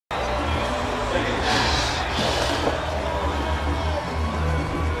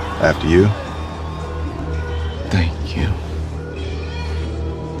After you. Thank you.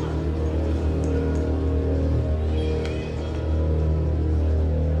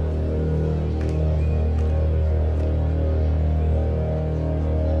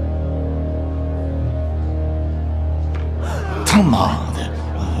 Come on.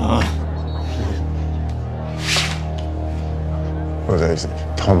 What is it?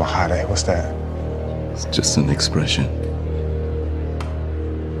 Tomahade, what's that? It's just an expression.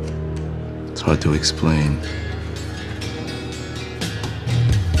 It's hard to explain.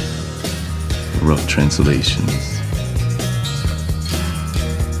 Rough translations.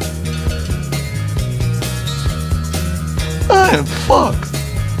 I am fucked.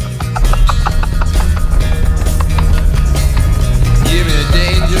 Give me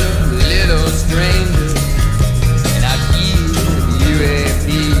danger, little stranger, and I'll give you a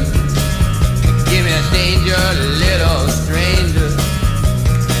beat. Give me danger, little stranger,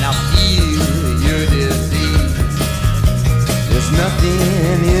 and I'll feel your disease. There's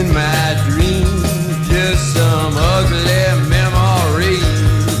nothing in my dreams, just some ugly memories.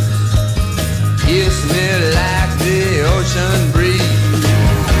 Kiss me like the ocean breeze.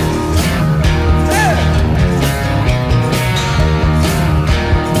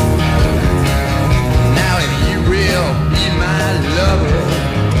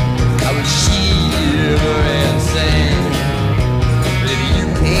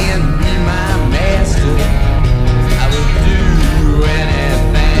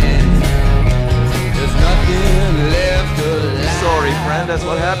 That's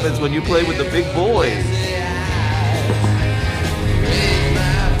what happens when you play with the big boys.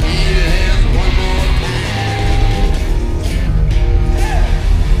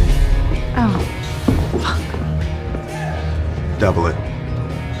 Oh, fuck. Double it.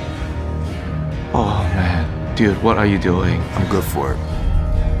 Oh, man. Dude, what are you doing? I'm good for it.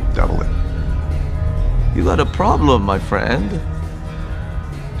 Double it. You got a problem, my friend.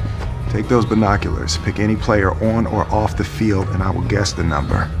 Take those binoculars, pick any player on or off the field, and I will guess the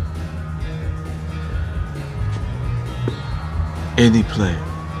number. Any play.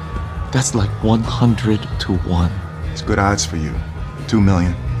 That's like 100 to 1. It's good odds for you. 2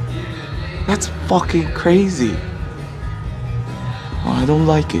 million. That's fucking crazy. Oh, I don't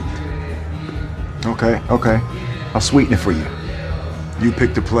like it. Okay. I'll sweeten it for you. You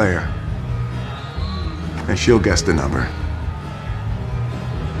pick the player, and she'll guess the number.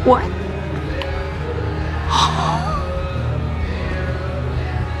 What?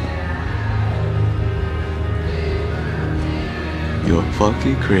 You're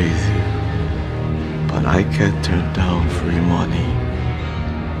fucking crazy, but I can't turn down free money.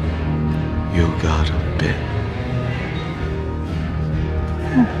 You gotta bet.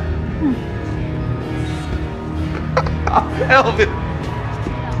 Elvin!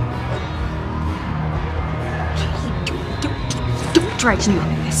 Don't drag me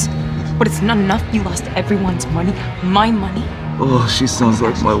into this. But it's not enough you lost everyone's money, my money. Oh, she sounds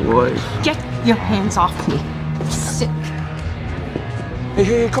like my wife. Get your hands off me. Sick.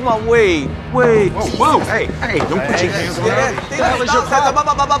 Hey, come on, wait. Whoa, hey, don't put your hands on her.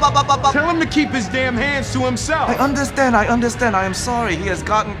 Tell him to keep his damn hands to himself. I understand. I am sorry. He has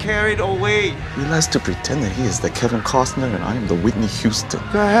gotten carried away. He likes to pretend that he is the Kevin Costner and I am the Whitney Houston.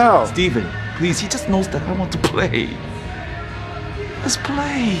 The hell? Steven, please, he just knows that I want to play. Let's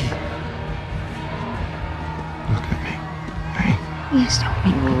play. Look at me. Hey, Please don't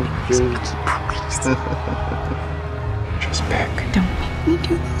make me do this. Please. just pick. Don't make me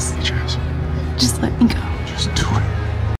do this. Just Just let me go. do it.